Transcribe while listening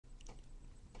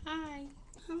Hi,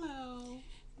 Hello.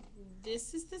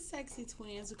 this is the Sexy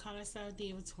Twins. We call ourselves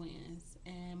Diva Twins.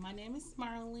 And my name is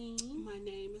Marlene. My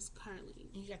name is Carly.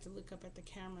 You got to look up at the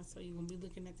camera, so you're going to be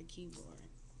looking at the keyboard.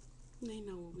 They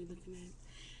know what we're looking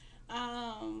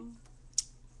Um,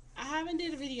 I haven't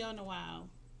did a video in a while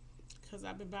because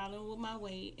I've been battling with my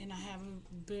weight and I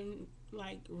haven't been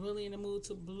like really in the mood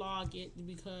to blog it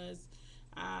because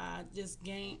I just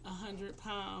gained 100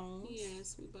 pounds. at.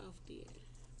 Yes, we both did.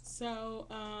 So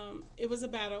it was a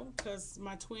battle because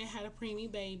my twin had a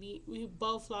preemie baby. We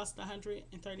both lost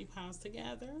 130 pounds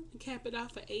together. We kept it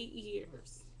off for 8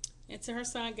 years. Until her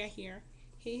son got here.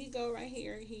 Here he go right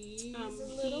here. He's a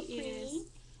little he preemie.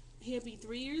 is. He'll be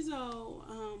 3 years old.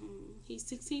 He's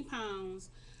 16 pounds.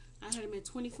 I had him at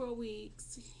 24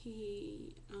 weeks.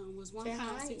 He was one Say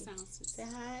pound hi. 6 ounces. Say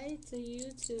hi to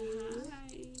you too.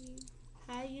 Hi.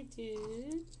 How you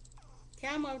do?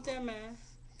 Come up there, man.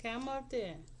 Come up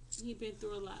there. He been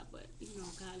through a lot, but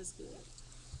God is good.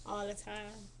 All the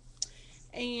time.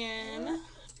 And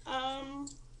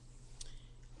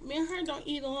me and her don't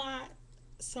eat a lot,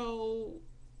 so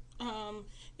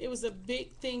it was a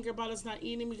big thing about us not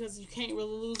eating because you can't really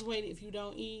lose weight if you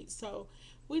don't eat. So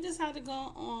we decided to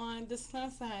go on the sun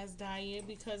size diet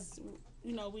because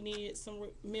we needed some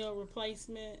meal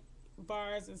replacement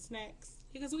bars and snacks.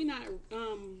 Because we not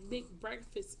big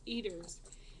breakfast eaters,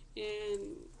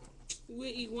 and we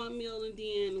eat one meal and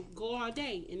then go all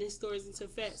day, and it stores into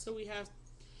fat. So we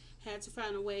had to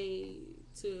find a way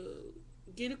to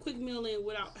get a quick meal in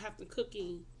without having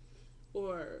cooking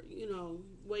or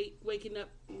waking up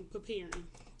and preparing.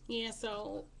 Yeah,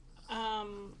 so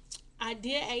I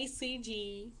did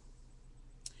ACG.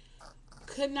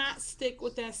 Could not stick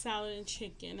with that salad and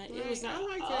chicken. It was like, I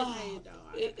like that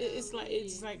though.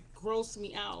 it's like grossed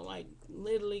me out. Like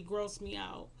literally grossed me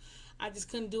out. I just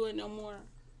couldn't do it no more.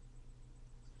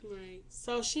 Right.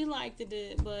 So she liked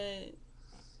it, but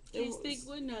Can't stick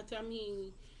with nothing. I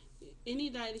mean, any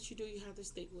diet that you do, you have to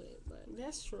stick with. But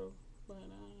that's true. But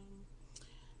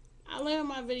I limit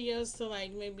my videos to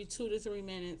like maybe 2 to 3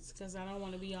 minutes because I don't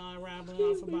want to be all rambling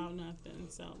off about nothing.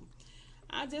 So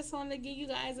I just wanted to give you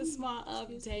guys a small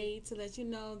update to let you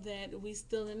know that we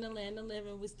still in the land of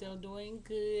living. We're still doing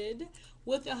good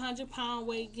with 100-pound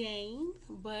weight gain.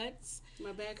 But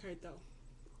my back hurt though.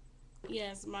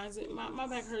 yes, my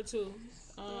back hurt too.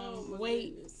 Oh,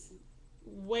 Weight goodness.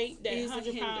 weight that Is a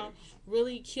 100-pound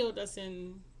really killed us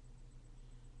in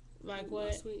like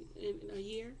what? In a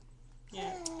year?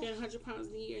 Yeah. Got 100 pounds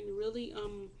in a year, and it really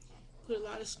put a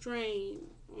lot of strain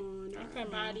on our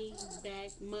body,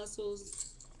 back,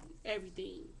 muscles,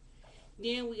 everything.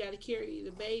 Then we got to carry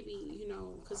the baby,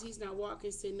 because he's not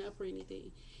walking, sitting up or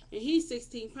anything. And he's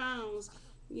 16 pounds.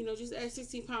 Just add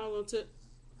 16 pounds onto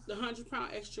the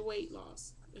 100-pound extra weight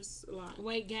loss. It's a lot.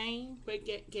 Weight gain.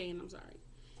 Gain, I'm sorry.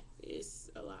 It's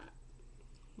a lot.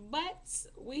 But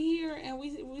we here and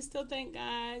we still thank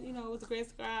God, with the grace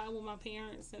of God, with my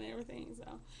parents and everything.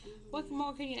 So, what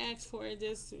more can you ask for? We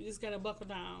just gotta buckle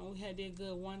down. We had did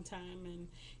good one time and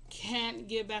can't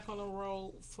get back on the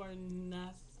road for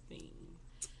nothing.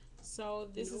 So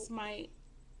this is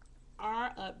our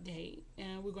update,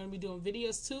 and we're gonna be doing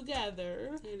videos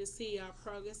together. And to see our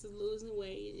progress of losing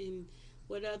weight and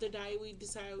what other diet we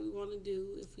decide we want to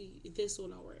do if this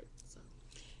one don't work. So,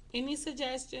 any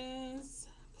suggestions?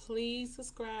 Please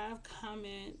subscribe,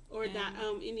 comment, or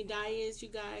any diets you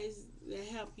guys that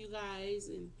help you guys,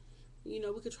 and we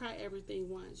could try everything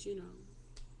once,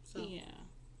 So yeah,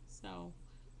 so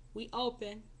we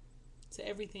open to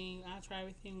everything. I'll try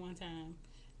everything one time.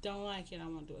 Don't like it, I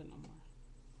won't do it no more.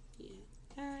 Yeah.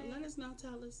 All right. So let us know.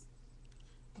 Tell us.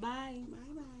 Bye.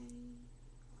 Bye bye.